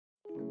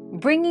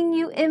bringing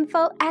you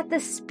info at the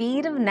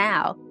speed of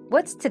now.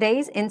 What's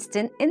today's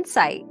instant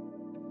insight?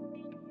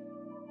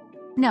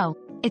 No,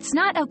 it's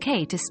not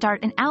okay to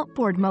start an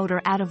outboard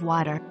motor out of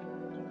water.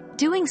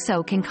 Doing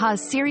so can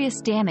cause serious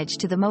damage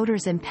to the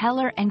motor's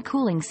impeller and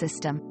cooling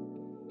system.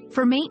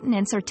 For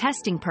maintenance or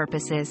testing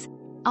purposes,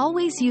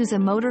 always use a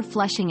motor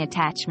flushing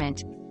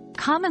attachment,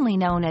 commonly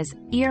known as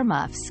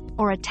earmuffs,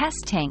 or a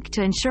test tank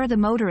to ensure the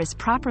motor is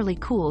properly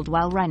cooled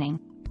while running.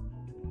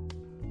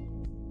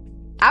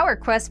 Our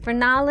quest for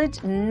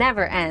knowledge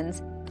never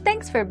ends.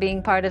 Thanks for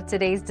being part of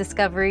today's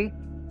discovery.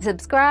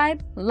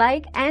 Subscribe,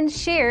 like, and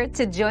share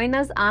to join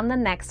us on the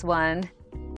next one.